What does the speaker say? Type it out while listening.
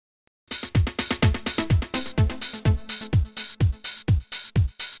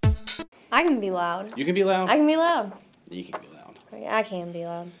I can be loud. You can be loud? I can be loud. You can't be loud. I can be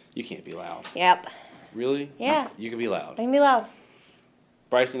loud. You can't be loud. Yep. Really? Yeah. You can be loud. I can be loud.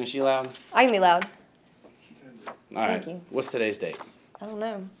 Bryson, is she loud? I can be loud. All right. Thank you. What's today's date? I don't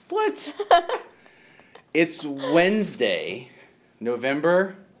know. What? It's Wednesday,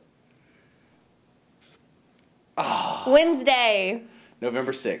 November. Wednesday.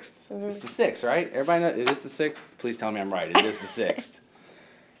 November 6th. It's the 6th, right? Everybody know it is the 6th? Please tell me I'm right. It is the 6th.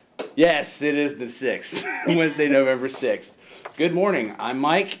 Yes, it is the 6th. Wednesday, November 6th. Good morning. I'm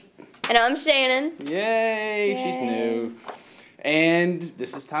Mike. And I'm Shannon. Yay, she's new. And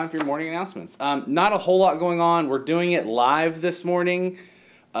this is time for your morning announcements. Not a whole lot going on. We're doing it live this morning,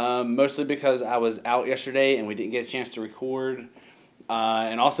 mostly because I was out yesterday and we didn't get a chance to record.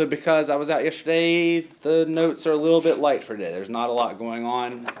 And also because I was out yesterday, the notes are a little bit light for today. There's not a lot going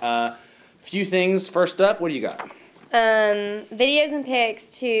on. Few things. First up, what do you got? Videos and pics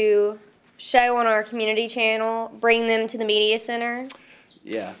to show on our community channel. Bring them to the media center.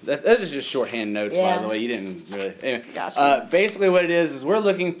 Yeah, those are just shorthand notes, by the way. You didn't really. Anyway, Gotcha. Basically, what it is we're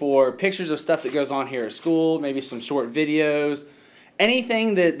looking for pictures of stuff that goes on here at school, maybe some short videos,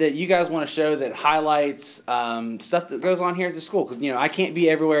 anything that you guys want to show that highlights stuff that goes on here at the school. Because I can't be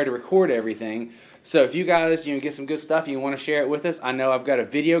everywhere to record everything. So if you guys get some good stuff and you want to share it with us, I know I've got a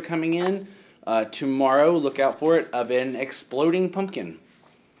video coming in tomorrow. Look out for it, of an exploding pumpkin.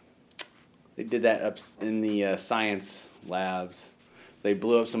 They did that up in the science labs. They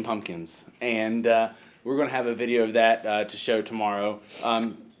blew up some pumpkins, and we're going to have a video of that to show tomorrow,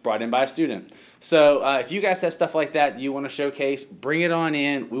 brought in by a student. So if you guys have stuff like that you want to showcase, bring it on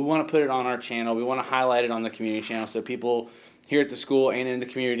in. We want to put it on our channel. We want to highlight it on the community channel so people here at the school and in the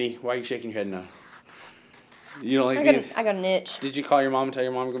community. Why are you shaking your head no? You don't like I got an itch. Did you call your mom and tell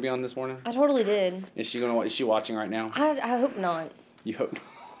your mom we're going to be on this morning? I totally did. Is she watching right now? I hope not. You hope not.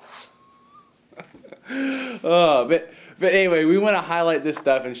 But anyway, we want to highlight this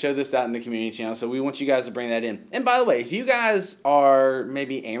stuff and show this out in the community channel, so we want you guys to bring that in. And by the way, if you guys are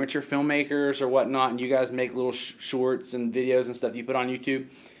maybe amateur filmmakers or whatnot, and you guys make little shorts and videos and stuff you put on YouTube,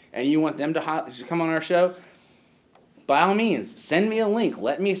 and you want them to come on our show, by all means, send me a link.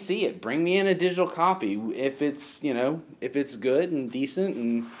 Let me see it. Bring me in a digital copy. If it's good and decent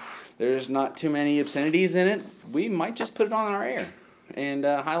and there's not too many obscenities in it, we might just put it on our air and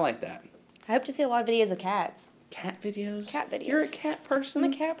highlight that. I hope to see a lot of videos of cats. Cat videos? Cat videos. You're a cat person?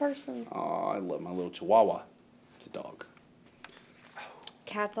 I'm a cat person. Oh, I love my little chihuahua. It's a dog.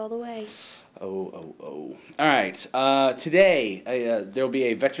 Cats all the way. Oh. All right. Today, there will be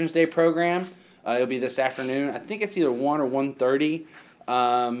a Veterans Day program. It'll be this afternoon. I think it's either 1 or 1:30.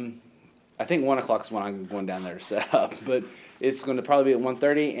 I think 1 o'clock is when I'm going down there to set up. But it's going to probably be at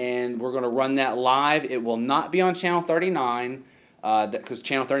 1:30, and we're going to run that live. It will not be on Channel 39. Because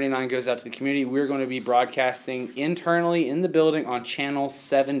Channel 39 goes out to the community. We're going to be broadcasting internally in the building on Channel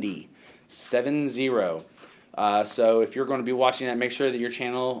 70. So if you're going to be watching that, make sure that your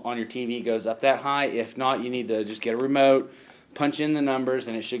channel on your TV goes up that high. If not, you need to just get a remote, punch in the numbers,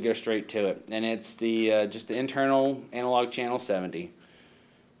 and it should go straight to it. And it's the just the internal analog Channel 70.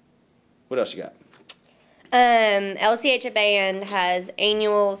 What else you got? LCHS band has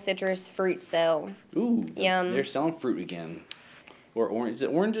annual citrus fruit sale. Ooh, Yum. They're selling fruit again. Or orange? Is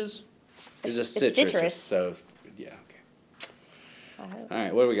it oranges? There's a citrus. It's citrus. So, yeah, okay. All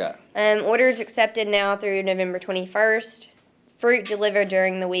right, what do we got? Orders accepted now through November 21st. Fruit delivered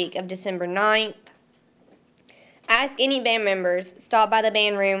during the week of December 9th. Ask any band members, stop by the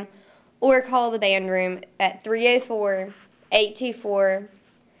band room, or call the band room at 304-824-6000.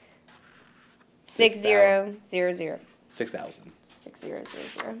 6,000. 6000.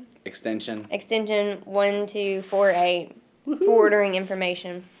 Extension. Extension 1248 for ordering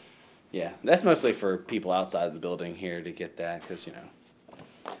information. Yeah, that's mostly for people outside of the building here to get that, because,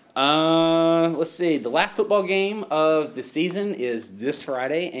 let's see. The last football game of the season is this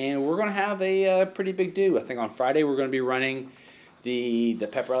Friday, and we're going to have a pretty big do. I think on Friday we're going to be running the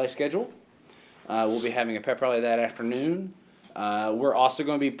pep rally schedule. We'll be having a pep rally that afternoon. We're also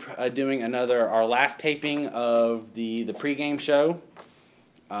going to be doing our last taping of the pregame show,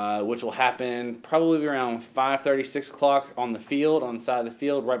 which will happen probably around 5:30, 6 o'clock on the field, on the side of the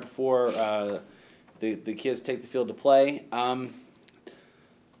field, right before the kids take the field to play.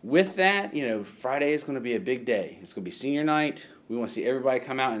 With that, Friday is going to be a big day. It's going to be senior night. We want to see everybody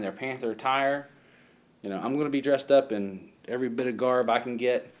come out in their Panther attire. I'm going to be dressed up in every bit of garb I can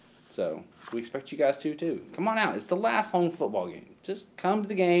get. So we expect you guys to, too. Come on out. It's the last home football game. Just come to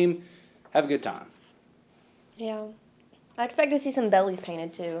the game. Have a good time. Yeah. I expect to see some bellies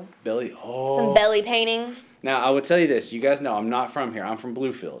painted too. Belly, oh. Some belly painting. Now, I would tell you this. You guys know I'm not from here. I'm from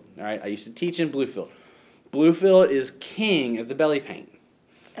Bluefield, all right? I used to teach in Bluefield. Bluefield is king of the belly paint.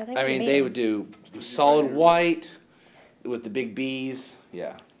 I mean, they would do solid white with the big B's.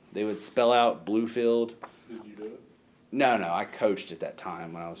 Yeah, they would spell out Bluefield. Did you do it? No, I coached at that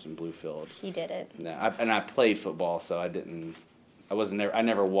time when I was in Bluefield. He did it. No, and I played football, so I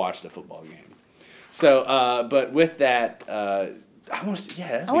never watched a football game. So, but with that, I want to see,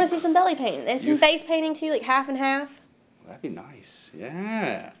 I want to see some belly paint and some face painting too, like half and half. That'd be nice.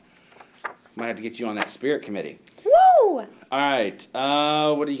 Yeah. Might have to get you on that spirit committee. Woo! All right.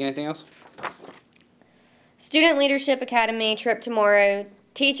 What do you got? Anything else? Student Leadership Academy trip tomorrow.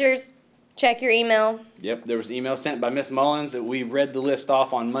 Teachers, check your email. Yep, there was an email sent by Miss Mullins that we read the list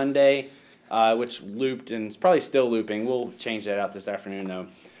off on Monday, which looped and it's probably still looping. We'll change that out this afternoon, though.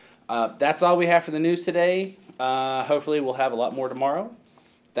 That's all we have for the news today. Hopefully we'll have a lot more tomorrow.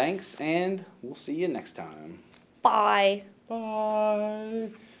 Thanks, and we'll see you next time. Bye. Bye.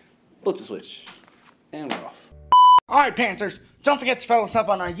 Flip the switch, and we're off. Alright, Panthers, don't forget to follow us up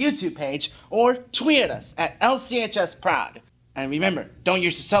on our YouTube page or tweet at us at LCHS Proud. And remember, don't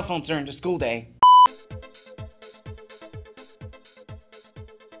use your cell phones during the school day.